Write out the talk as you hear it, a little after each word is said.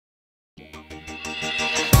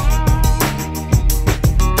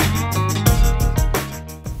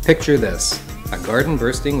Picture this, a garden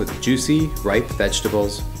bursting with juicy, ripe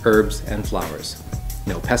vegetables, herbs, and flowers.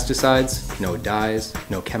 No pesticides, no dyes,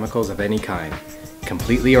 no chemicals of any kind.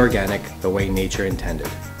 Completely organic, the way nature intended.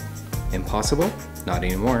 Impossible? Not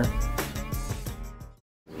anymore.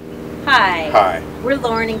 Hi. Hi. We're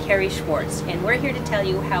Lauren and Carrie Schwartz, and we're here to tell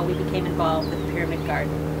you how we became involved with the Pyramid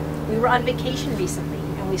Garden. We were on vacation recently,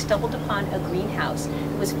 and we stumbled upon a greenhouse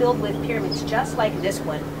that was filled with pyramids just like this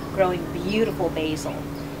one, growing beautiful basil.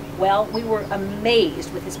 Well, we were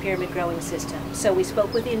amazed with his pyramid growing system, so we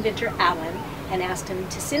spoke with the inventor Alan and asked him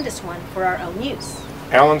to send us one for our own use.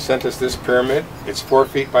 Alan sent us this pyramid. It's 4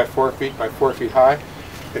 feet by 4 feet by 4 feet high.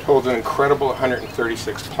 It holds an incredible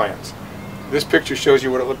 136 plants. This picture shows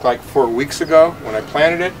you what it looked like 4 weeks ago when I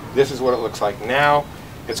planted it. This is what it looks like now.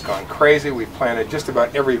 It's gone crazy. We've planted just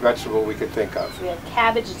about every vegetable we could think of. We have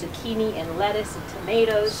cabbage, zucchini, and lettuce, and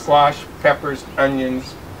tomatoes. Squash, peppers,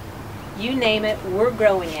 onions. You name it, we're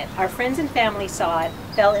growing it. Our friends and family saw it,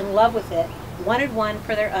 fell in love with it, wanted one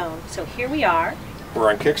for their own. So here we are.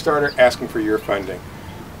 We're on Kickstarter asking for your funding.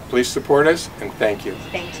 Please support us, and thank you.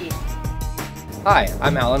 Thank you. Hi,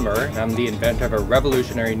 I'm Alan Murr, and I'm the inventor of a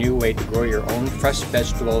revolutionary new way to grow your own fresh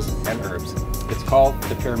vegetables and herbs. It's called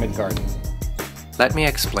the Pyramid Garden. Let me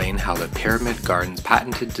explain how the Pyramid Garden's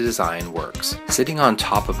patented design works. Sitting on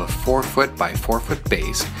top of a 4 foot by 4 foot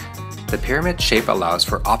base, the pyramid shape allows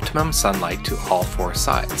for optimum sunlight to all 4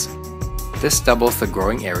 sides. This doubles the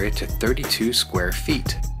growing area to 32 square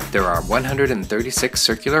feet. There are 136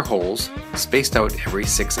 circular holes, spaced out every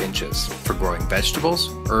 6 inches, for growing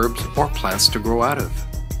vegetables, herbs, or plants to grow out of.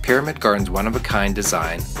 Pyramid Garden's one-of-a-kind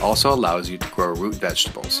design also allows you to grow root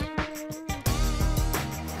vegetables.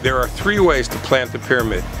 There are 3 ways to plant the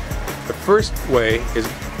pyramid. The first way is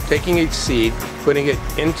taking each seed, putting it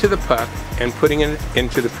into the puck, and putting it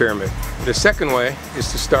into the pyramid. The second way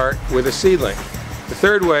is to start with a seedling. The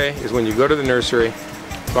third way is when you go to the nursery,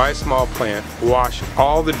 buy a small plant, wash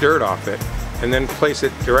all the dirt off it, and then place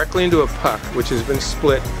it directly into a puck which has been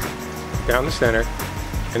split down the center,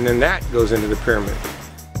 and then that goes into the pyramid.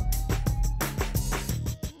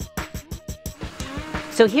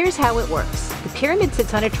 So here's how it works. The pyramid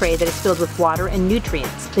sits on a tray that is filled with water and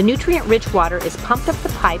nutrients. The nutrient-rich water is pumped up the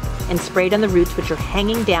pipe and sprayed on the roots, which are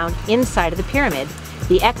hanging down inside of the pyramid.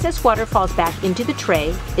 The excess water falls back into the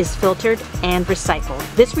tray, is filtered, and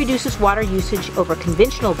recycled. This reduces water usage over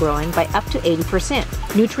conventional growing by up to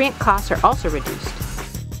 80%. Nutrient costs are also reduced.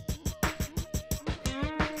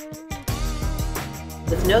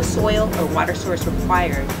 With no soil or water source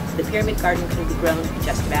required, the Pyramid Garden can be grown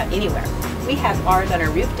just about anywhere. We have ours on our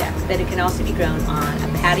roof deck, but it can also be grown on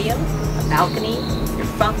a patio, a balcony, your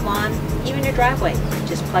front lawn, even your driveway.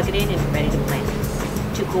 Just plug it in and you're ready to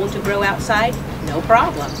plant. Too cool to grow outside? No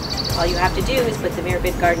problem. All you have to do is put the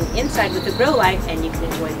Pyramid Garden inside with the grow light and you can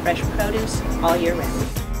enjoy fresh produce all year round.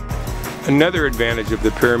 Another advantage of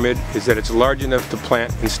the pyramid is that it's large enough to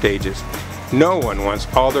plant in stages. No one wants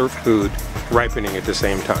all their food ripening at the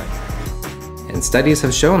same time. And studies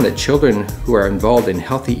have shown that children who are involved in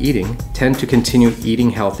healthy eating tend to continue eating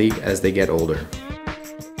healthy as they get older.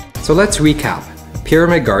 So let's recap.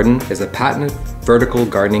 Pyramid Garden is a patented vertical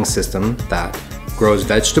gardening system that grows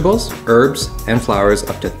vegetables, herbs, and flowers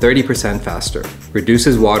up to 30% faster,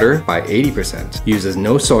 reduces water by 80%, uses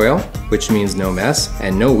no soil, which means no mess,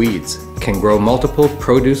 and no weeds, can grow multiple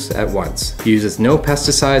produce at once, uses no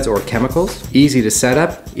pesticides or chemicals, easy to set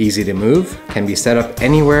up, easy to move, can be set up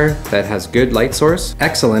anywhere that has good light source,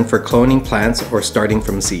 excellent for cloning plants or starting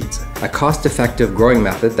from seeds, a cost-effective growing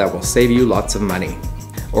method that will save you lots of money.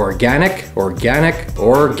 Organic, organic,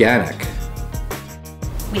 organic.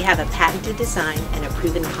 We have a patented design and a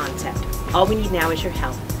proven concept. All we need now is your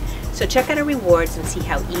help. So check out our rewards and see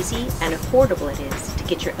how easy and affordable it is to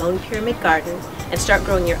get your own pyramid garden and start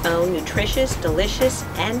growing your own nutritious, delicious,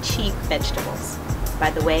 and cheap vegetables. By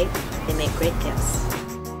the way, they make great gifts.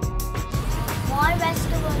 More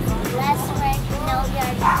vegetables, less work, no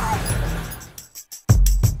yard.